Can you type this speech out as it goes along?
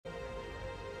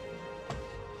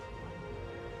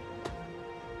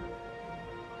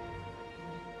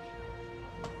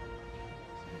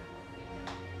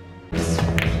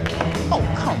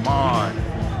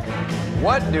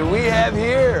What do we have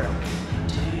here?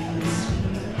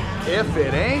 If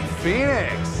it ain't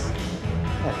Phoenix.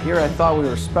 Yeah, here I thought we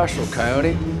were special,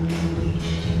 Coyote.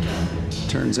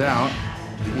 Turns out,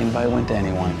 the invite went to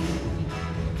anyone.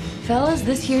 Fellas,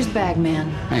 this here's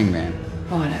Bagman. Hangman.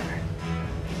 Whatever.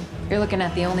 You're looking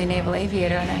at the only naval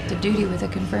aviator on active duty with a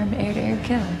confirmed air-to-air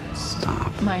killer.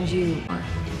 Stop. Mind you.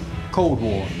 Cold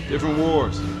War. Different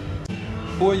wars.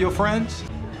 Who are your friends?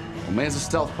 Well, man's a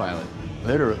stealth pilot.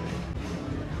 Literally.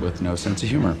 With no sense of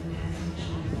humor.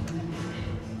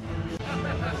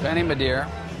 Penny, my dear.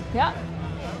 Yeah.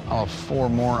 I'll have 4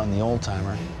 more on the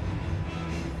old-timer.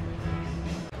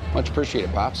 Much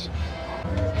appreciated, Pops.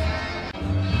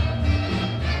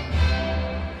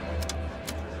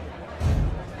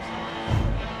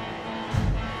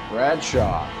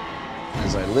 Bradshaw,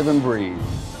 as I live and breathe.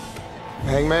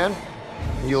 Hangman,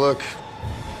 you look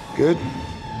good.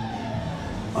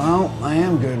 Well, I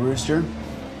am good, Rooster.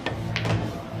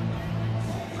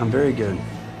 I'm very good.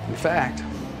 In fact,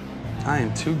 I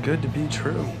am too good to be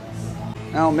true.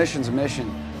 Now, mission's a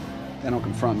mission. They don't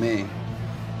confront me.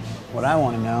 What I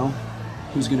want to know,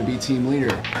 who's going to be team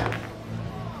leader?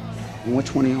 And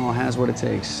which one of y'all has what it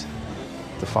takes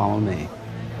to follow me?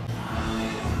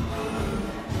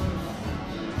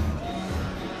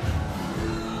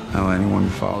 Oh, anyone who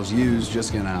follows you is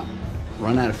just gonna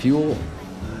run out of fuel.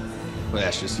 Well,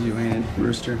 that's just you, ain't it,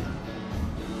 Rooster?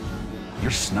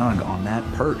 You're snug on that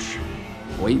perch,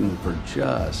 waiting for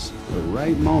just the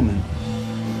right moment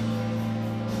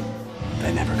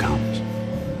that never comes.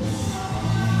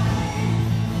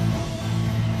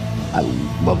 I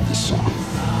love this song.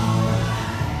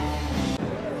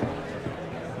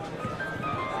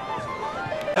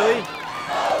 Really?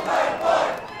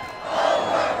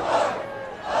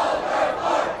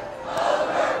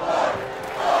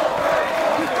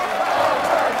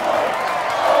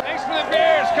 Thanks for the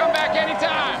beers. Come back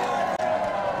anytime.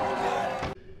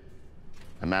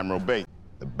 I'm Admiral Bate,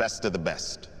 the best of the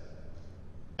best,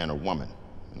 and a woman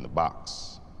in the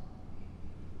box.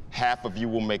 Half of you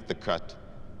will make the cut.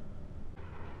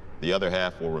 The other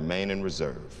half will remain in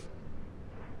reserve.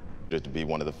 To be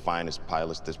one of the finest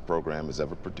pilots this program has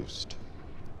ever produced.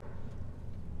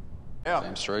 Yeah,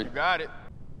 Damn straight. you got it.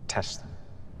 Test them.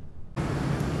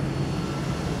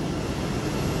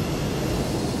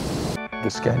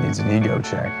 This guy needs an ego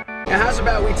check. Now, how's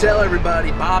about we tell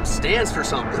everybody Bob stands for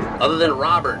something other than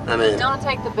Robert? I mean, Don't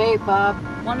take the bait, Bob.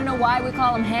 Want to know why we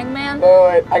call him Hangman? Oh,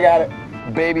 wait, I got it.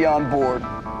 Baby on board.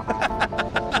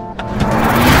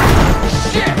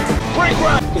 Shit! Break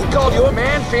right! He called you a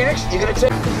man, Phoenix. You're gonna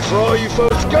take... For all you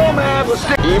folks, go, Mav. Let's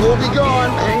do... Evil will be gone.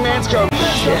 Hangman's coming.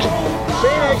 Shit.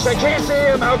 Phoenix, I can't see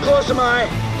him. How close am I?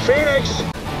 Phoenix!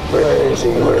 Where is he?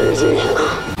 Where is he?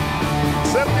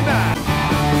 79.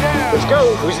 Yeah. Let's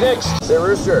go. Who's next? Say,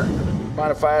 Rooster,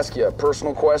 mind if I ask you a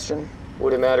personal question?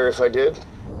 Would it matter if I did?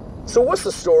 So what's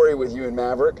the story with you and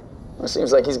Maverick? It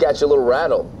seems like he's got you a little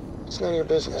rattled. It's none of your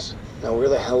business. Now, where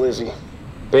the hell is he?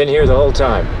 Been here the whole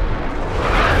time.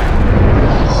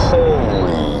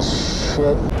 Holy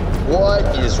shit. What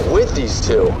is with these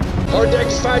two? Our deck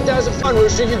is 5,000 fun,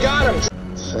 Rooster. You got him.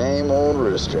 Same old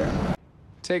Rooster.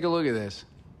 Take a look at this.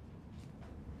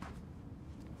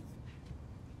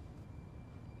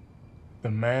 The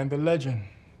man, the legend.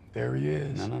 There he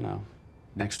is. No.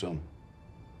 Next to him.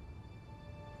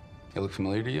 He look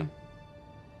familiar to you?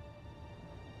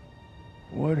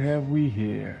 What have we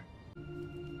here?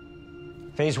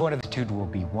 Phase 1 of the dude will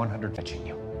be 100 fetching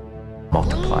you.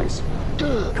 Multiplies.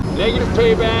 Negative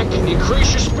payback.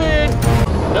 Increase your speed.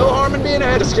 No harm in being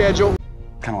ahead of schedule.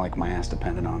 Kind of like my ass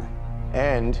depended on it.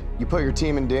 And you put your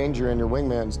team in danger and your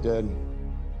wingman's dead.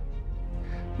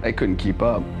 They couldn't keep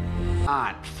up.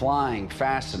 Not flying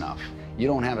fast enough. You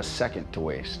don't have a second to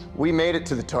waste. We made it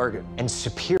to the target. And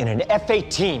superior in an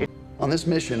F-18. On this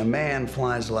mission, a man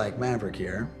flies like Maverick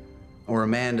here, or a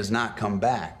man does not come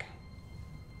back.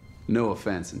 No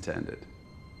offense intended.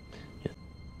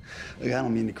 Look, I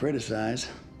don't mean to criticize.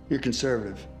 You're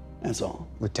conservative, that's all.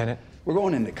 Lieutenant? We're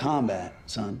going into combat,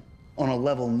 son, on a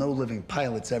level no living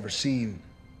pilot's ever seen.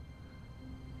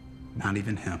 Not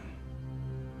even him.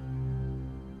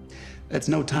 That's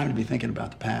no time to be thinking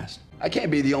about the past. I can't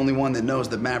be the only one that knows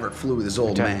that Maverick flew with his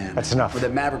old Lieutenant, man. that's enough. Or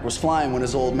that Maverick was flying when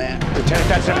his old man... Lieutenant,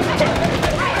 that's enough.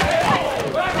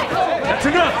 That's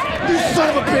enough! You son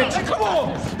of a bitch! Come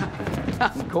on!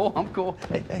 I'm cool.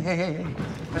 Hey.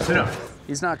 That's enough.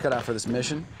 He's not cut out for this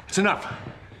mission. It's enough.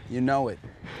 You know it.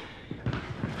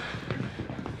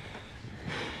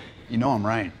 You know I'm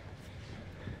right.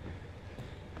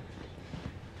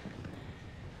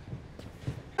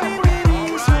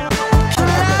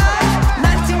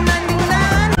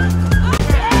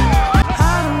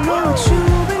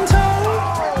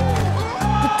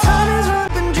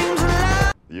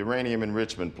 uranium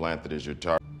enrichment plant that is your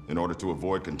target. In order to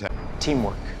avoid contamination.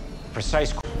 Teamwork.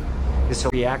 Precise. This is a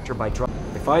reactor by drug.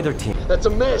 If either team. That's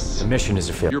a miss. The mission is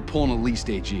a failure. You're pulling at least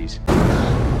 8 Gs.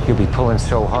 You'll be pulling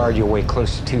so hard you'll weigh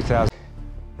close to 2,000.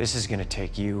 This is gonna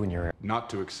take you and your...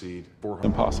 Not to exceed 400.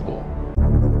 Impossible.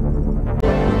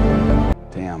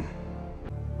 Damn.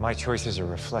 My choice is a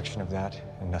reflection of that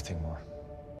and nothing more.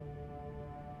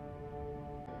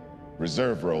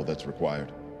 Reserve role that's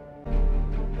required.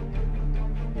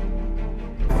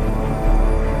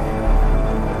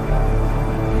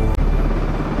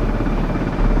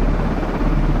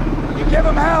 You give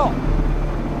him hell!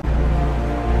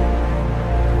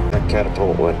 That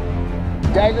catapult would.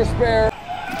 Dagger spare.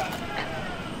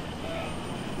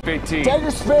 18.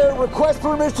 Dagger spare. Request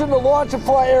permission to launch and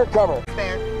fly air cover.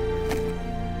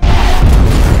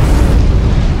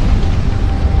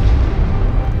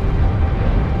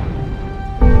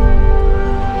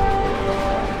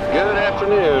 Good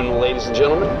afternoon, ladies and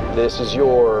gentlemen. This is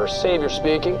your savior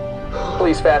speaking.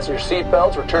 Please fasten your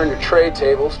seatbelts, return your tray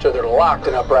tables to their locked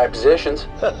and upright positions,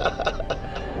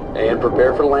 and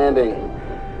prepare for landing.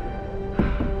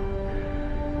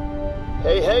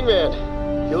 Hey,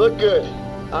 Hangman. You look good.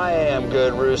 I am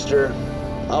good, Rooster.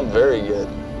 I'm very good.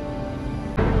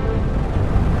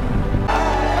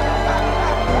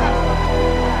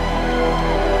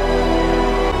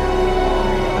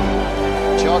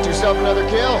 Chalked yourself another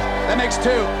kill? That makes 2.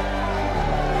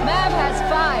 Mav has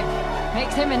 5.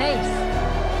 Makes him an ace.